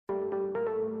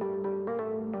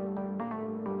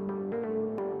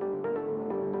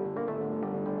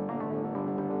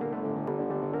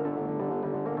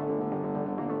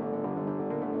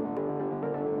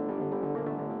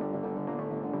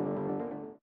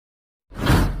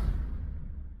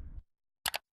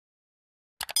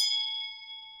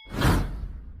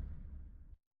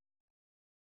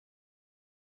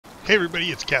Hey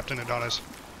everybody, it's Captain Adonis.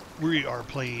 We are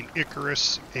playing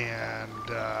Icarus,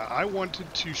 and I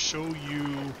wanted to show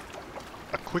you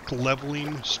a quick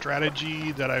leveling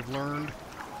strategy that I've learned.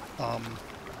 We're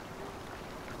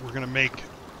going to make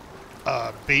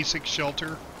a basic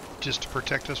shelter just to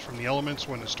protect us from the elements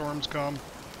when the storms come,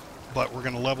 but we're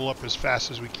going to level up as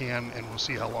fast as we can, and we'll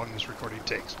see how long this recording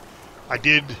takes. I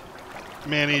did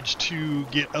managed to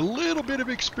get a little bit of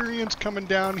experience coming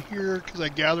down here because I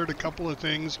gathered a couple of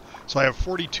things. So I have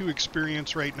 42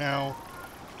 experience right now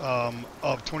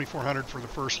of 2400 for the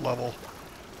first level.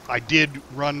 I did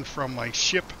run from my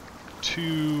ship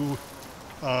to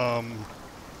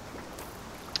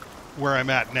where I'm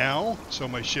at now. So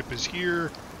my ship is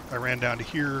here. I ran down to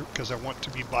here because I want to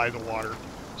be by the water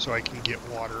so I can get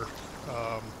water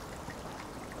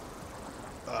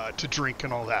to drink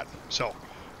and all that. So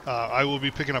I will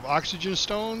be picking up oxygen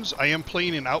stones. I am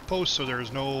playing in Outpost, so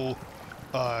there's no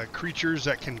creatures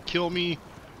that can kill me.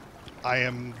 I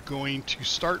am going to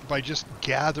start by just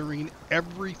gathering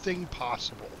everything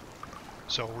possible.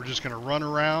 So we're just going to run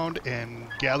around and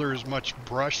gather as much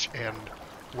brush and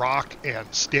rock and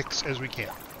sticks as we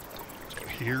can. So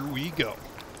here we go.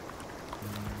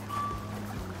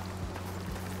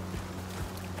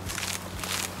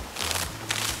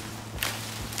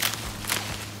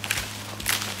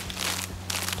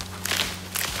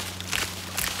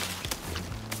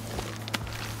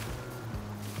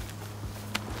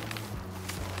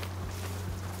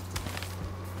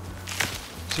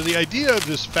 So the idea of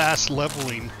this fast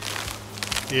leveling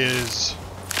is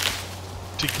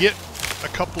to get a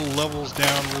couple levels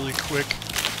down really quick,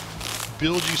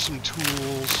 build you some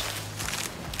tools,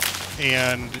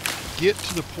 and get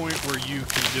to the point where you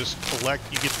can just collect,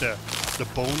 you get the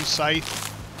bone scythe,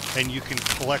 and you can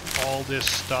collect all this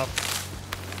stuff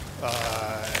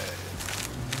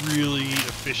really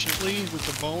efficiently with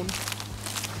the bone,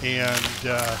 and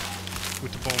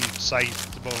with the bone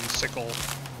scythe, the bone sickle,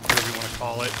 whatever you want to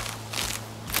call it.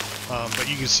 But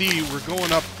you can see we're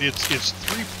going up, it's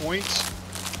 3 points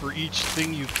for each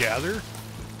thing you gather.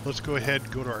 Let's go ahead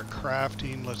and go to our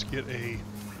crafting. Let's get a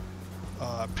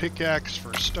pickaxe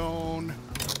for stone,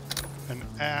 an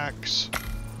axe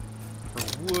for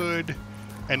wood,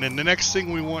 and then the next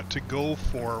thing we want to go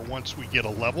for once we get a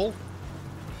level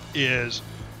is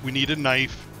we need a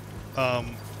knife,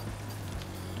 and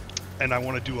I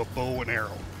want to do a bow and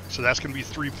arrow. So that's going to be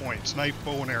 3 points. Knife,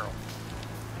 bow, and arrow.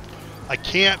 I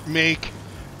can't make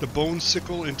the bone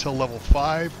sickle until level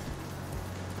 5.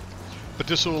 But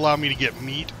this will allow me to get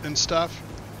meat and stuff.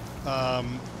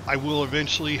 I will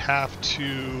eventually have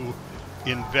to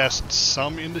invest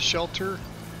some into shelter.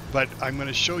 But I'm going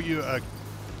to show you a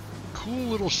cool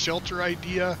little shelter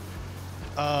idea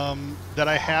that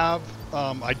I have.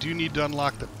 I do need to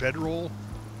unlock the bedroll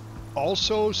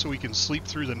also so we can sleep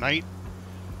through the night.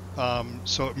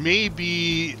 So it may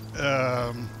be,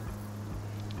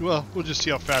 well, we'll just see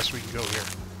how fast we can go here.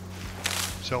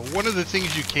 So one of the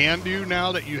things you can do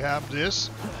now that you have this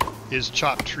is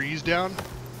chop trees down.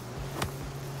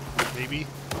 Maybe.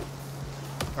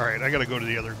 Alright, I gotta go to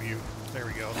the other view. There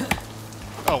we go.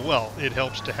 Oh, well, it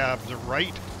helps to have the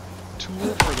right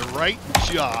tool for the right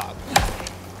job.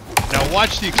 Now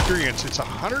watch the experience. It's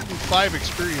 105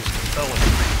 experience to fell a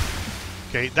tree.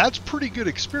 Okay, that's pretty good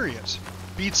experience.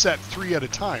 Beats that 3 at a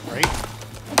time, right?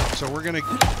 So we're gonna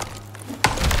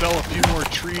fell a few more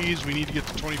trees. We need to get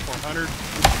to 2400.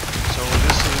 So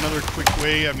this is another quick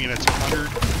way. I mean, it's 100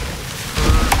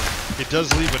 per. It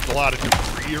does leave a lot of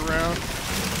debris around.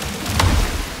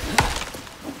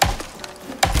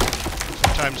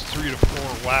 Sometimes 3 to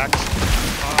 4 whacks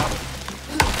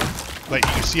off. But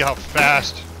you can see how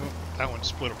fast. Oh, that one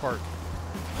split apart.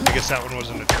 I guess that one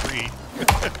wasn't a tree.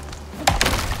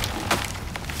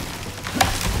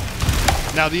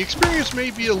 Now the experience may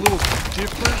be a little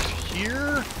different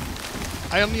here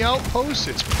on the Outpost.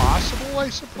 It's possible, I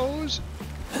suppose,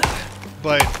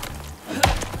 but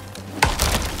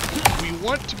we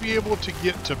want to be able to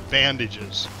get to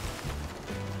bandages.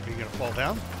 Are you gonna fall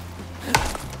down?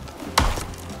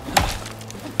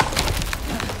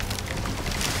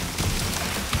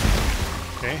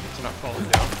 Okay, it's not falling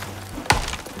down.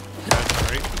 That's all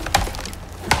right.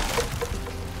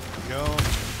 There we go.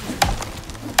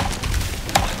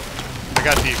 I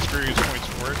got the experience points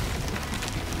for it.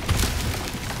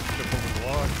 Jump over the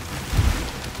log.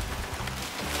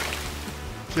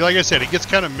 See, like I said, it gets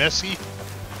kind of messy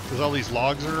because all these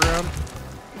logs are around.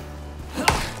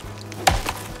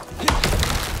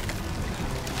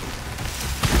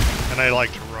 And I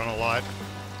like to run a lot,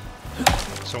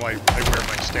 so I wear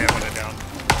my stamina down.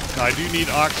 Now I do need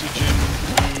oxygen,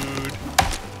 food,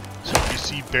 so if you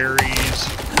see berries,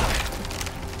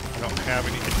 I don't have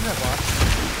any. I do have oxygen.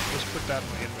 Let's put that in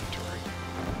my inventory.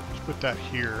 Let's put that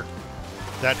here.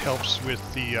 That helps with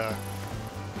the,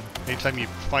 anytime you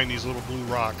find these little blue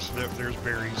rocks, there's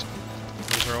berries.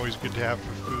 Those are always good to have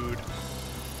for food.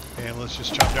 And let's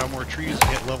just chop down more trees and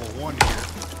hit level 1 here.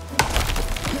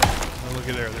 Oh, look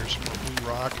at there, there's some more blue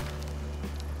rock.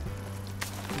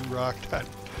 Blue rock, that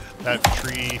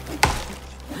tree.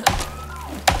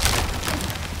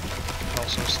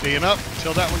 Also staying up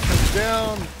until that one comes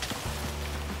down.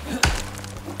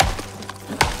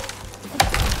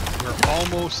 We're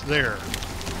almost there.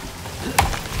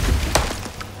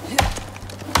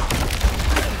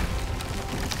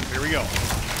 There we go.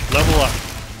 Level up.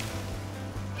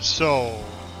 So,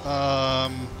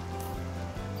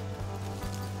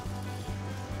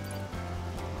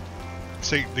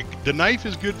 say the knife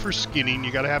is good for skinning.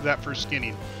 You got to have that for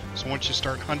skinning. So once you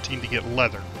start hunting to get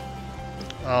leather,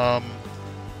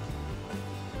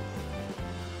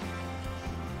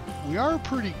 we are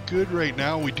pretty good right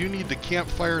now. We do need the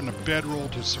campfire and the bedroll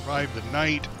to survive the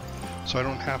night, so I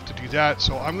don't have to do that.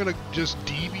 So I'm gonna just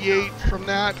deviate from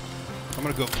that. I'm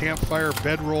gonna go campfire,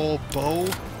 bedroll, bow,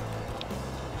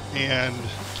 and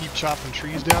keep chopping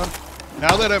trees down.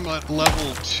 Now that I'm at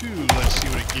level 2, let's see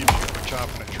what it gives you for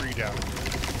chopping a tree down.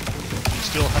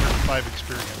 Still 105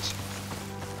 experience.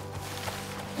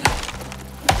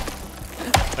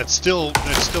 That's still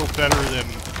better than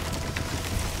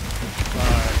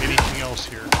anything else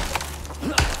here.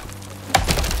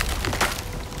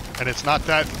 And it's not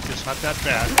that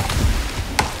bad.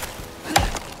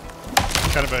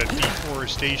 Kind of a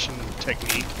deforestation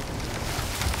technique.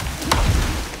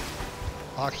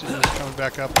 Oxygen is coming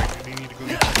back up. I need to go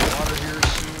get some water here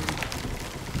soon.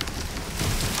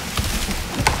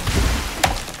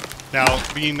 Now,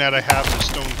 being that I have the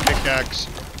stone pickaxe,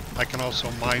 I can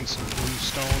also mine some blue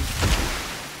stone.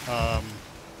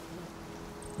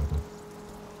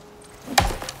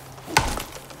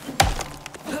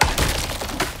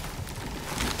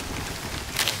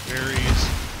 Berries.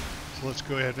 So let's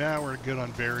go ahead now. We're good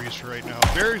on berries for right now.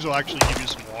 Berries will actually give you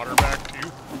some water back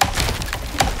too.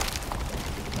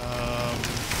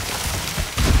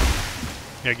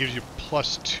 Yeah, it gives you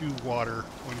 +2 water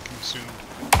when consumed.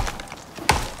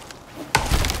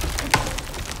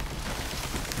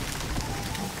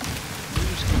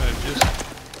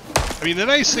 I mean, the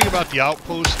nice thing about the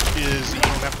Outpost is you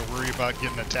don't have to worry about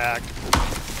getting attacked.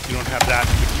 You don't have that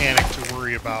mechanic to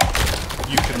worry about.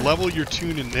 You can level your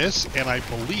tune in this, and I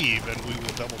believe, and we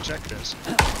will double check this,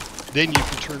 then you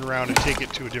can turn around and take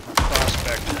it to a different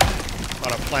prospect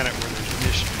on a planet where there's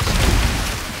missions.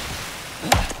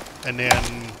 And then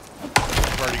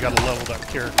you've already got a leveled up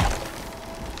character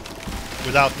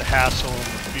without the hassle and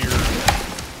the fear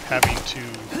of having to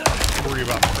worry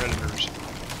about predators.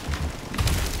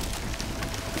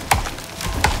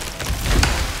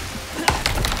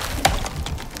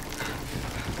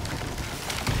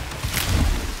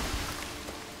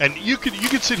 And you could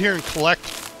sit here and collect,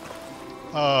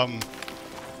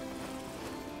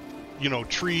 you know,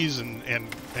 trees and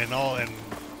all and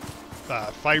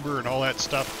fiber and all that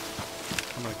stuff.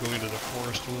 I'm gonna go into the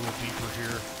forest a little deeper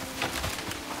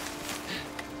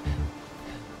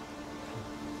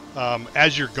here.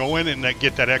 As you're going and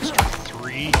get that extra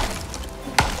 3.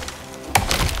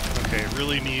 Okay,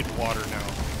 really need water now.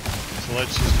 So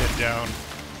let's just head down.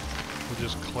 We'll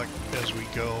just collect as we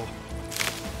go.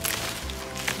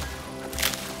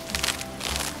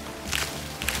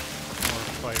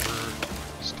 Fiber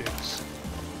sticks.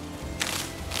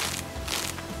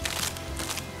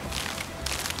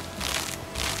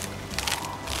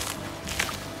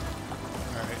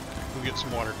 Alright, we'll get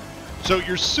some water. So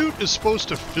your suit is supposed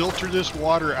to filter this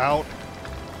water out.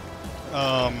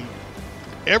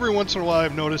 Every once in a while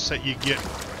I've noticed that you get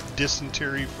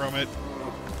dysentery from it.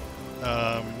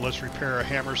 Let's repair a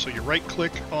hammer. So you right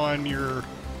click on your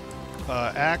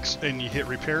axe and you hit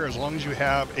repair as long as you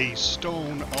have a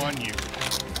stone on you.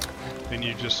 And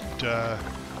you just did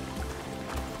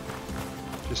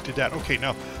that. Okay,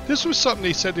 now this was something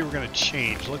they said they were going to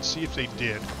change. Let's see if they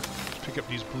did. Let's pick up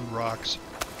these blue rocks.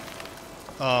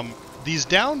 These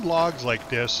downed logs like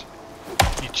this,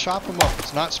 you chop them up.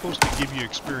 It's not supposed to give you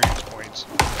experience points,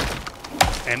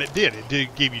 and it did.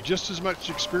 It gave you just as much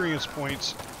experience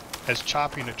points as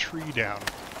chopping a tree down.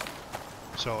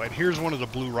 So, and here's one of the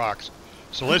blue rocks.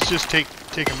 So let's just take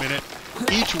a minute.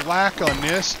 Each whack on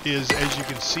this is, as you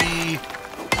can see,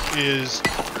 is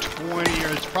 20,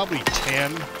 or it's probably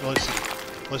 10. Let's see.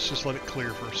 Let's just let it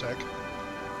clear for a sec.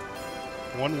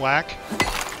 One whack,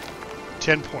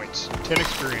 10 points, 10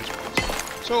 experience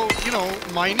points. So, you know,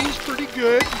 mining's pretty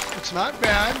good. It's not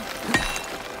bad.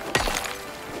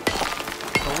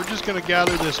 But we're just going to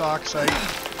gather this oxide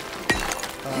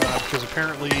because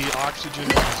apparently oxygen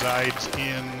resides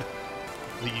in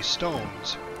the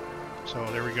stones. So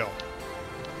there we go.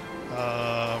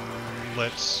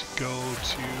 Let's go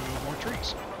to more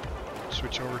trees.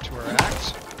 Switch over to our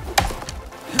axe.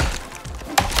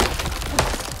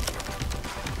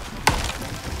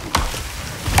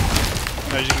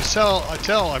 As you can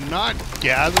tell, I'm not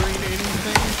gathering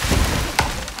anything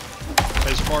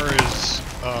as far as,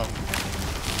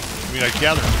 I mean, I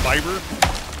gather fiber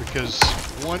because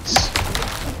once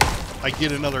I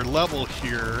get another level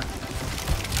here,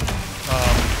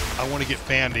 I want to get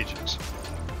bandages.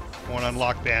 I want to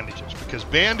unlock bandages because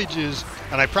bandages,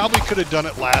 and I probably could have done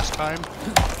it last time.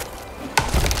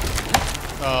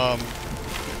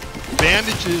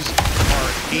 Bandages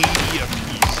are 80 a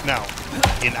piece. Now,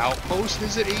 in Outpost,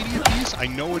 is it 80 a piece? I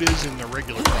know it is in the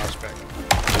regular prospect.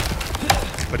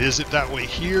 But is it that way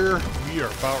here? We are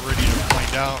about ready to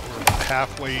find out. We're about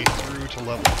halfway through to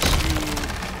level 2.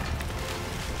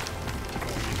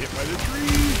 Going to get by the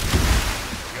tree.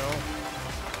 There we go.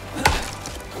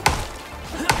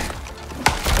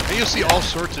 And you'll see all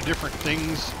sorts of different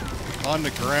things on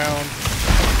the ground.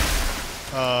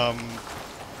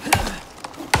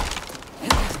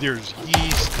 There's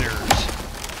yeast, there's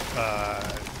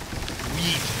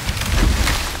wheat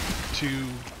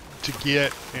to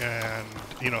get, and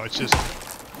you know, it's just,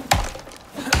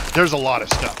 there's a lot of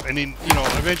stuff, and then, you know,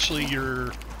 eventually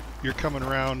you're coming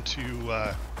around to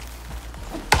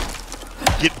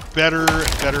get better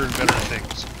and better and better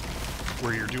things,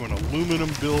 where you're doing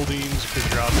aluminum buildings because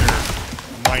you're out there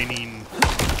mining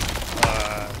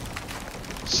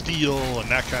steel and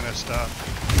that kind of stuff.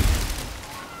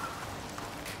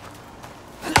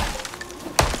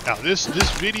 Now this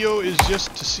video is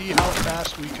just to see how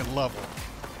fast we can level.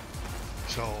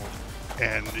 So,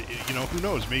 and you know, who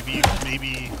knows? Maybe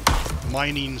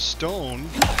mining stone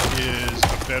is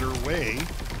a better way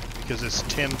because it's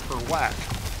 10 per whack.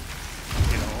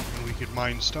 You know, and we could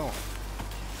mine stone.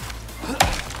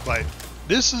 But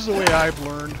this is the way I've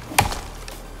learned.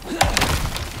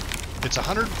 It's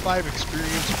 105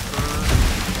 experience per.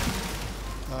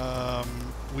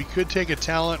 We could take a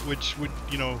talent, which would,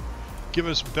 you know, give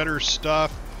us better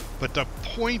stuff, but the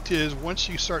point is, once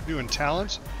you start doing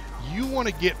talents, you want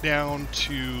to get down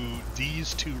to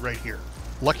these two right here.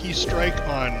 Lucky Strike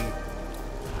on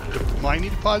the mining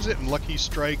deposit and Lucky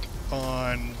Strike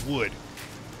on wood.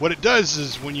 What it does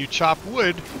is when you chop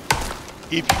wood,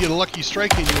 if you get a Lucky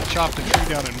Strike in, you'll chop the tree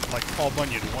down in like Paul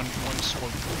Bunyan, one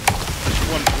swoop.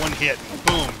 Just one hit, and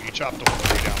boom, you chop the whole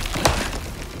tree down.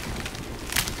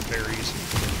 Very easy.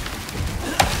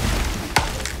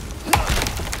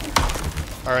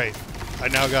 Alright, I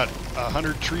now got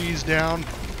 100 trees down.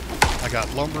 I got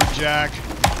lumberjack.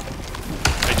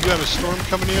 I do have a storm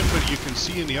coming in, but you can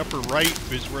see in the upper right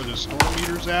is where the storm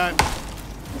meter's at.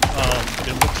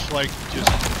 It looks like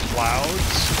just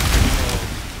clouds.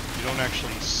 You don't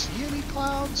actually see any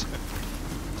clouds.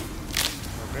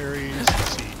 More berries.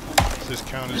 Let's see. Does this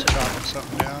count as chopping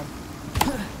something down?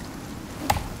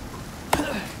 I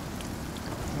don't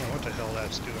know what the hell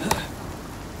that's doing.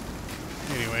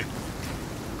 Anyway.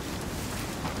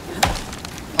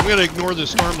 I'm going to ignore the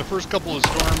storm. The first couple of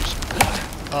storms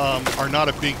are not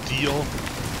a big deal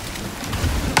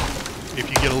if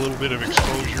you get a little bit of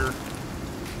exposure.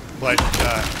 But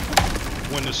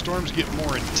when the storms get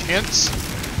more intense,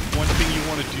 one thing you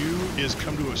want to do is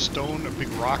come to a stone, a big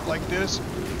rock like this,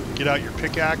 get out your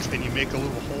pickaxe, and you make a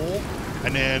little hole,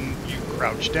 and then you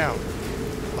crouch down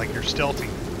like you're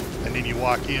stealthing. And then you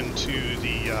walk into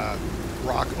the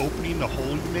rock opening, the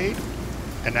hole you made,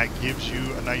 and that gives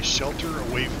you a nice shelter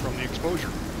away from the exposure.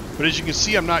 But as you can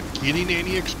see, I'm not getting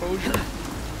any exposure.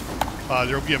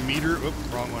 There'll be a meter. Oops,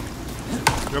 wrong one.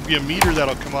 There'll be a meter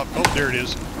that'll come up. Oh, there it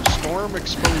is. Storm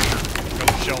exposure. No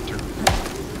shelter. Am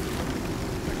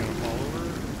I gonna fall over?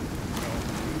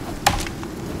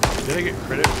 No. Did I get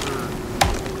credit for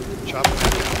chopping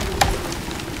that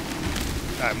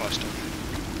down? I must have.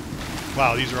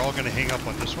 Wow, these are all going to hang up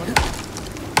on this one.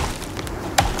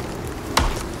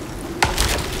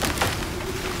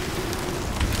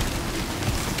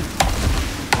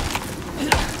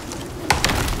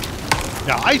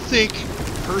 Now, I think,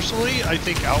 personally, I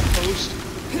think Outpost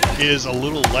is a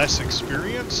little less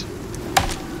experience.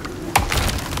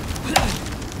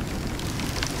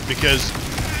 Because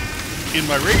in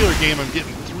my regular game, I'm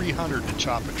getting 300 to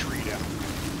chop a tree down.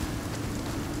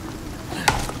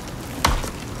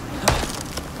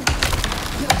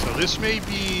 So this may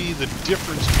be the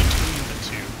difference between the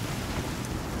two.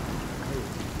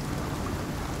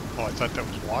 Oh, I thought that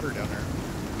was water down there.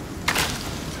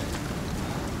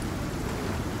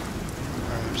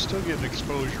 I'm still getting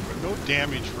exposure, but no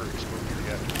damage for exposure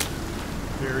yet.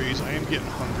 Berries. I am getting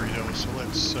hungry though, so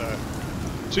let's...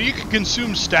 So you can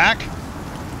consume stack,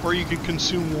 or you can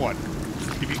consume one.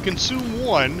 If you consume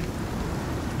one,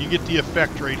 you get the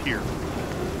effect right here.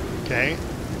 Okay?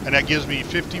 And that gives me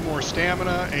 50 more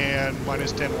stamina and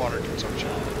minus 10 water consumption.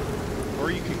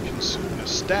 Or you can consume the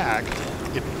stack.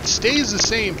 It stays the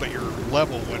same, but your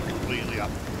level went completely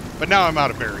up. But now I'm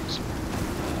out of berries.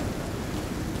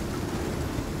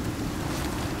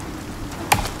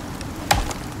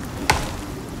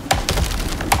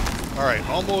 Alright,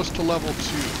 almost to level 2.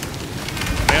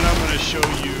 Then I'm going to show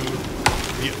you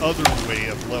the other way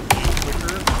of leveling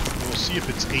quicker. We'll see if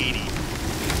it's 80.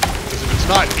 Because if it's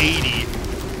not 80,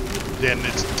 then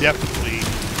it's definitely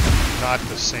not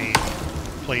the same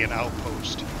playing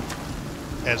Outpost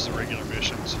as the regular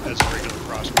missions, as the regular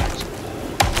prospects.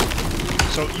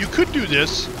 So you could do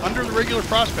this under the regular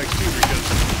prospects too, because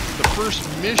the first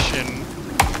mission,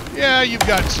 yeah, you've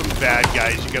got some bad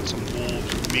guys, you got some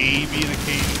wolves, maybe an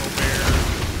occasional bear,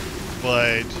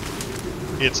 but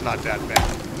it's not that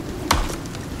bad.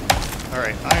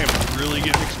 Alright, I am really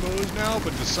getting exposed now,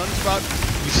 but the sun's about,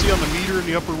 you see on the meter in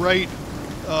the upper right,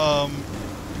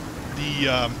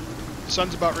 the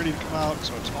sun's about ready to come out,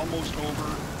 so it's almost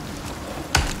over.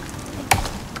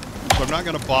 So I'm not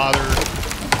going to bother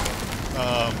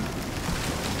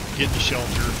getting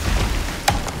shelter.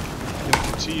 I'm going to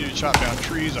continue to chop down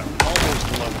trees. I'm almost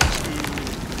to level 2.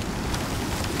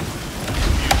 There's a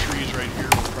few trees right here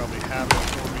will probably have it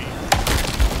for me.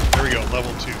 There we go,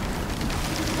 level 2.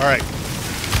 Alright,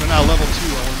 so now level 2,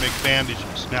 I want to make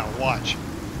bandages. Now watch.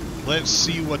 Let's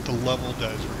see what the level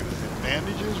does. We're going to hit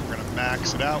bandages, we're going to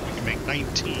max it out. We can make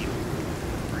 19.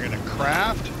 We're going to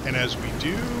craft, and as we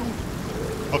do...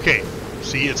 Okay,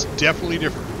 see, it's definitely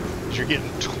different. You're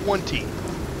getting 20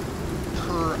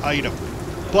 per item.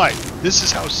 But this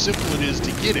is how simple it is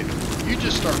to get it. You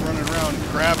just start running around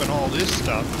grabbing all this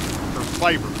stuff for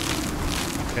fiber.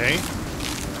 Okay?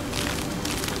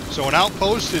 So an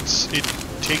Outpost, it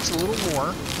takes a little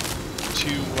more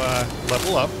to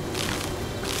level up,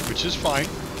 which is fine.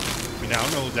 We now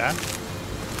know that.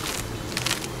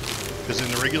 Because in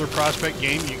the regular prospect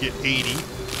game, you get 80.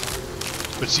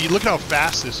 But see, look how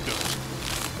fast this goes.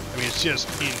 I mean, it's just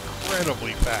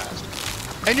incredibly fast.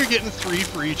 And you're getting 3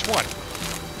 for each one.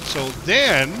 So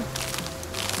then,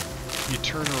 you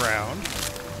turn around.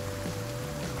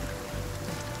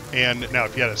 And now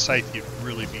if you had a scythe, you'd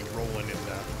really be rolling in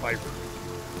that fiber.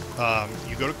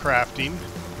 You go to crafting,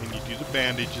 and you do the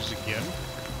bandages again.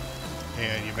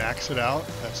 And you max it out.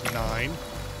 That's 9.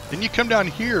 Then you come down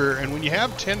here, and when you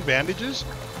have 10 bandages,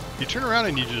 you turn around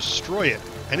and you destroy it.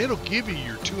 And it'll give you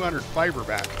your 200 fiber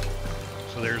back.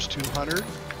 So there's 200.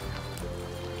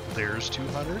 There's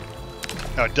 200.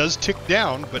 Now it does tick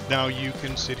down, but now you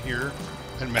can sit here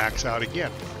and max out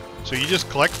again. So you just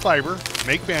collect fiber,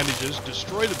 make bandages,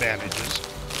 destroy the bandages.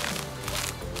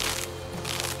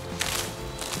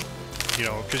 You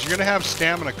know, because you're going to have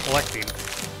stamina collecting.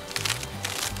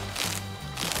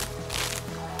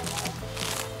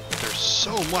 There's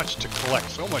so much to collect,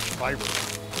 so much fiber.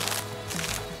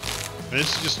 And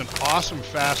this is just an awesome,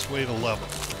 fast way to level.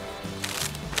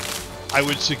 I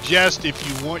would suggest if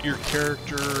you want your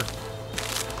character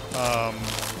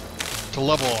to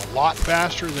level a lot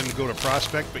faster, then go to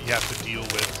Prospect, but you have to deal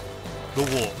with the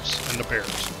wolves and the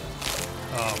bears.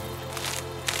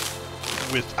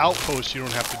 With Outpost, you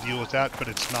don't have to deal with that, but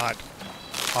it's not,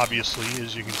 obviously,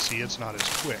 as you can see, it's not as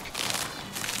quick.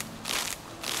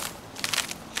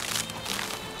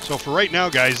 So for right now,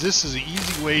 guys, this is an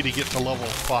easy way to get to level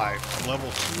 5. I'm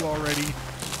level 2 already.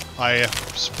 I have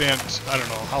spent, I don't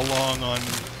know how long on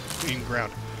in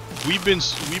ground. We've been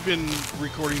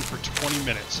recording for 20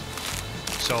 minutes.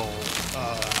 So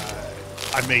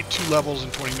I made 2 levels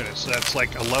in 20 minutes. So that's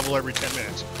like a level every 10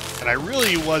 minutes. And I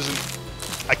really wasn't,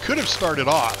 I could have started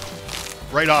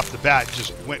off, right off the bat,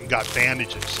 just went and got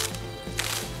bandages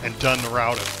and done the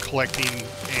route of collecting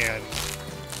and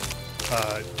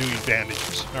doing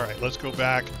bandages. All right, let's go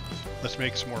back. Let's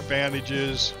make some more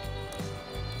bandages.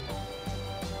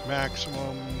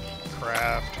 Maximum,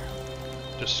 craft,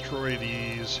 destroy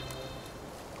these,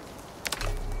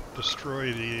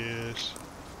 destroy these.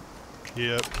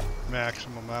 Yep,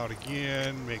 maximum out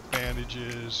again, make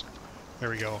bandages. There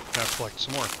we go. Now collect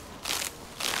some more.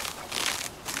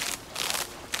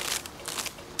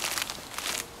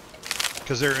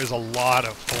 Because there is a lot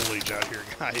of foliage out here,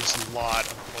 guys. A lot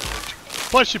of foliage.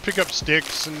 Plus, you pick up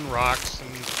sticks and rocks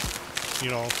and, you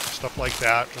know, stuff like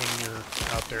that when you're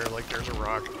out there. Like, there's a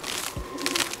rock.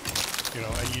 You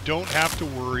know, and you don't have to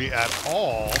worry at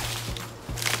all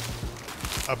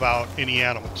about any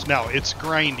animals. Now, it's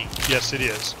grindy. Yes, it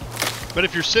is. But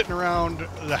if you're sitting around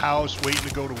the house waiting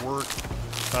to go to work,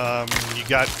 you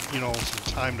got,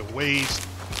 some time to waste,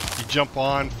 you jump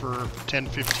on for 10,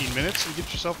 15 minutes and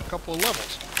get yourself a couple of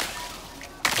levels.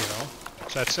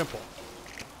 It's that simple.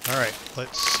 All right,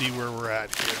 let's see where we're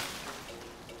at here.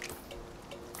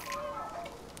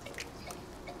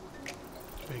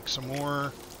 Make some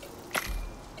more.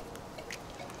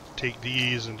 Take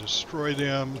these and destroy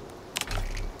them.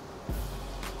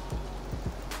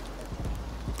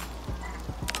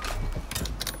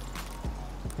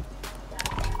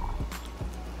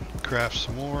 Craft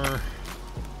some more.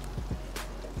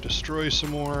 Destroy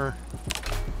some more.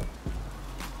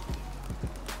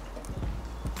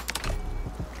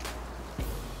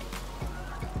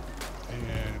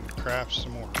 And craft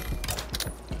some more.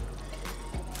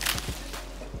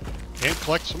 And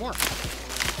collect some more.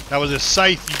 Now with this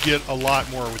scythe, you get a lot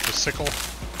more. With the sickle,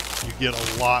 you get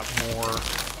a lot more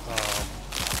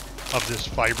of this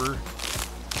fiber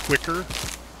quicker.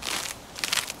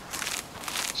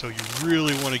 So you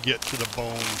really want to get to the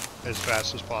bone as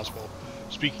fast as possible.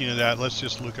 Speaking of that, let's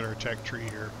just look at our tech tree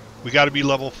here. We got to be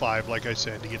level 5, like I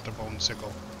said, to get the bone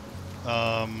sickle.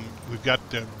 We've got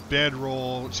the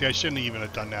bedroll. See, I shouldn't even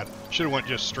have done that. Should have went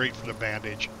just straight for the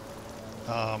bandage.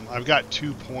 I've got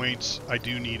 2 points. I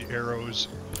do need arrows.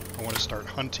 I want to start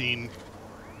hunting.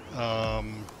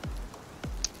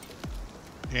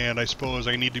 And I suppose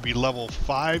I need to be level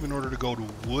 5 in order to go to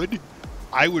wood.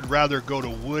 I would rather go to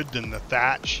wood than the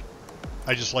thatch.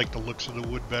 I just like the looks of the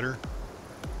wood better.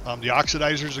 The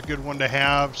oxidizer is a good one to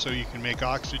have, so you can make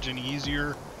oxygen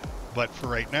easier. But for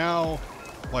right now,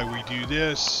 while we do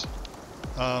this,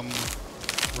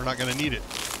 we're not going to need it.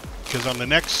 Because on the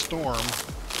next storm,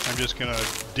 I'm just going to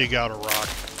dig out a rock.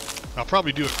 I'll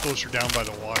probably do it closer down by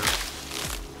the water.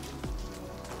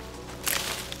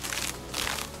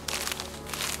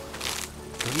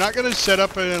 I'm not going to set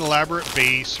up an elaborate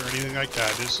base or anything like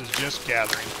that. This is just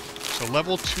gathering. So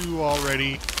level 2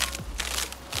 already.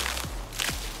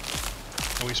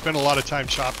 And we spend a lot of time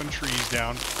chopping trees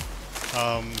down.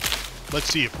 Let's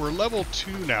see, if we're level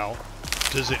 2 now,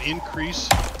 does it increase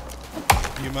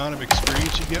the amount of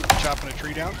experience you get for chopping a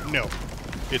tree down? No,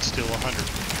 it's still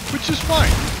 100, which is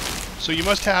fine. So you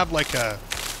must have like a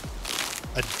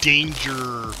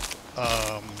danger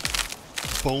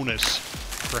bonus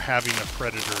for having the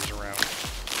predators around.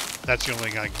 That's the only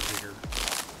thing I can figure.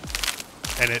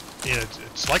 And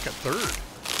it's like a third.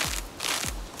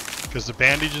 Because the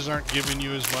bandages aren't giving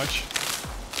you as much.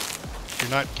 You're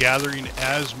not gathering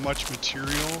as much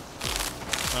material.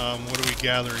 What are we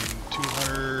gathering?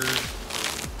 200.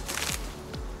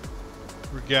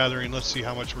 We're gathering, let's see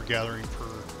how much we're gathering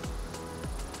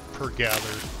per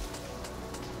gather.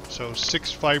 So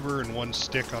 6 fiber and 1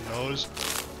 stick on those.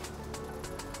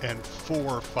 And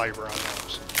 4 fiber on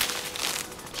those.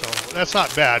 So that's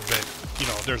not bad, but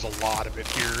there's a lot of it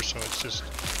here, so it's just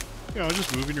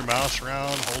just moving your mouse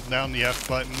around, holding down the F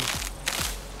button,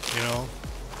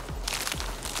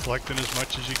 collecting as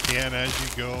much as you can as you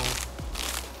go.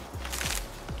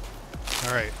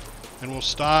 Alright, and we'll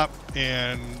stop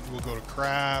and we'll go to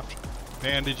craft,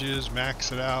 bandages,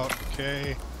 max it out,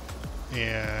 okay,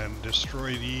 and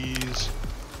destroy these,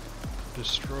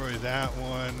 destroy that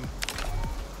one,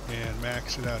 and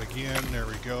max it out again. There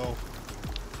we go.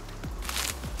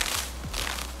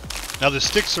 Now the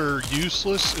sticks are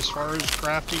useless as far as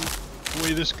crafting the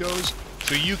way this goes,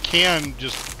 so you can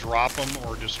just drop them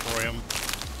or destroy them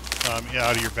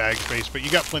out of your bag space, but you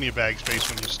got plenty of bag space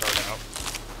when you start out.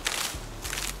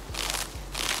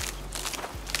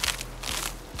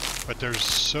 But there's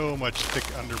so much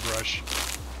thick underbrush.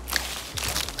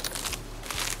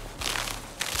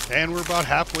 And we're about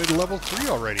halfway to level 3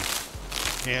 already.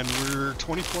 And we're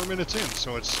 24 minutes in,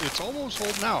 so it's almost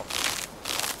holding out.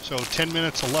 So 10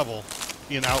 minutes a level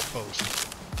in Outpost.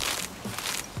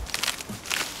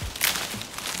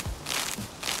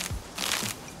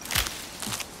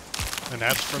 And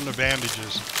that's from the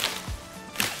bandages.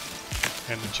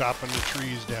 And the chopping the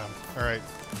trees down. Alright.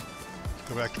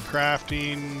 Go back to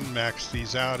crafting, max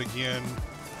these out again.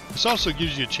 This also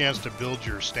gives you a chance to build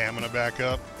your stamina back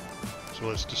up. So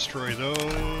let's destroy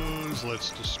those,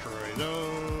 let's destroy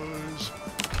those,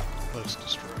 let's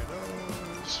destroy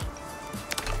those.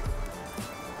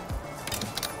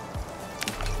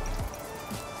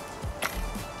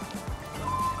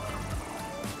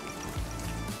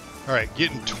 Alright,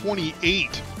 getting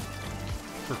 28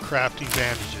 for crafting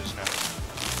bandages now.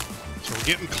 So we're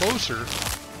getting closer.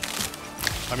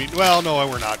 I mean, well, no,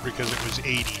 we're not, because it was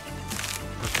 80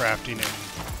 for crafting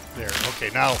in there. Okay,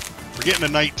 now we're getting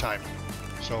to nighttime.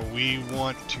 So we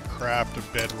want to craft a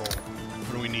bedroll.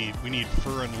 What do we need? We need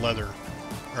fur and leather.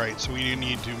 Alright, so we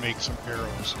need to make some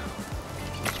arrows.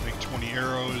 Let's make 20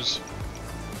 arrows.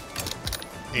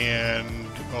 And,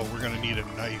 oh, we're going to need a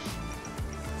knife.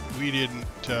 We didn't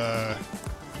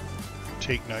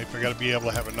take knife. I got to be able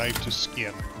to have a knife to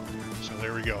skin. So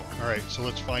there we go. Alright, so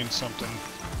let's find something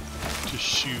to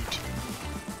shoot.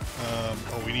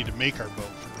 Oh, we need to make our bow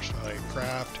first. Alright,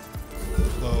 craft,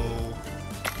 bow.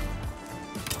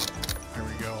 There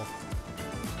we go.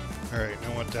 Alright,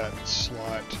 I want that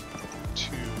slot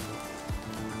to...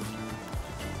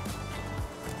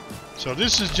 So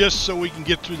this is just so we can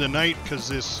get through the night, because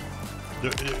the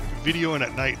videoing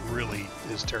at night really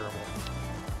is terrible.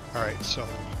 Alright, so...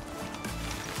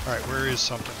 Alright, where is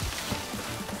something?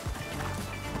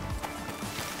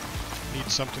 Need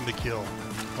something to kill.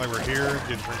 While we're here,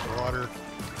 didn't drink the water.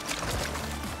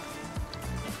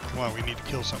 Come on, we need to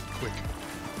kill something quick.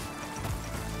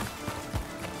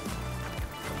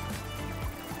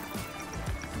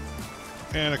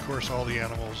 And of course all the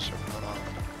animals are going on.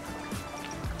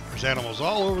 There's animals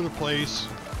all over the place.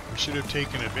 We should have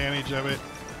taken advantage of it.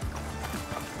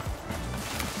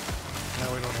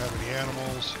 Now we don't have any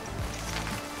animals.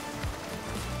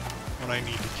 When I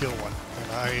need to kill one.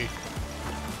 And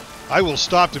I will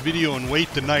stop the video and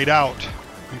wait the night out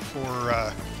before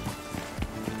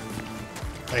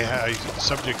I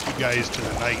subject you guys to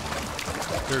the night.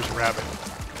 There's a rabbit.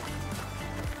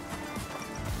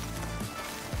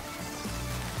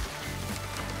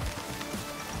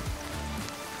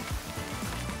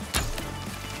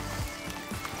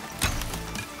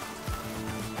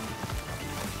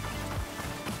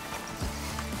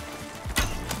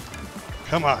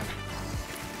 Come on.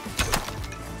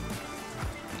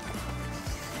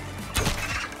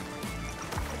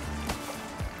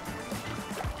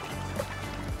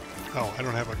 Oh, I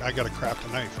don't have a... I gotta craft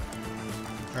a knife.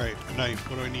 Alright, a knife.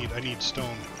 What do I need? I need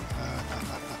stone.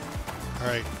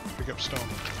 Alright, pick up stone.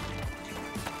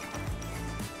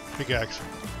 Pickaxe.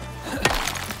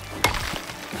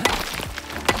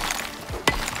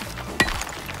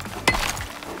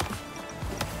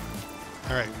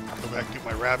 Alright, go back get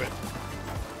my rabbit.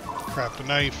 Craft a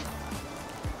knife.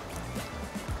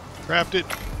 Craft it.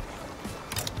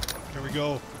 There we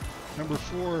go. Number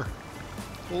 4.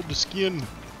 Hold the skin.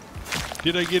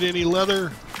 Did I get any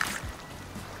leather?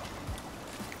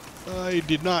 I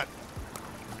did not.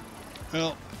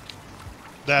 Well,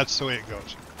 that's the way it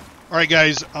goes. Alright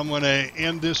guys, I'm going to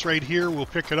end this right here. We'll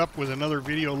pick it up with another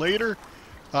video later.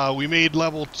 We made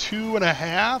level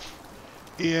 2.5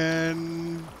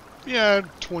 in, yeah,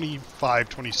 25,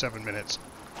 27 minutes.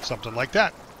 Something like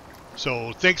that.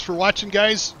 So thanks for watching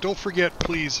guys. Don't forget,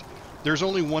 please, there's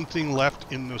only one thing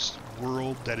left in this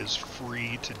world that is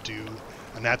free to do,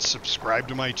 and that's subscribe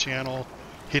to my channel.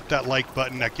 Hit that like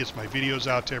button. That gets my videos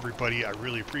out to everybody. I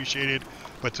really appreciate it.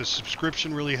 But the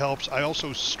subscription really helps. I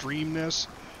also stream this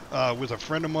with a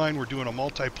friend of mine. We're doing a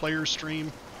multiplayer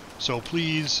stream. So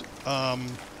please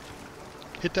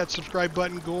hit that subscribe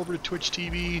button. Go over to Twitch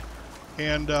TV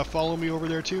and follow me over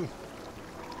there too.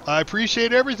 I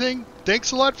appreciate everything.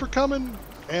 Thanks a lot for coming,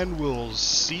 and we'll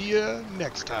see you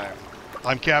next time.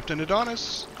 I'm Captain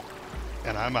Adonis,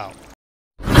 and I'm out.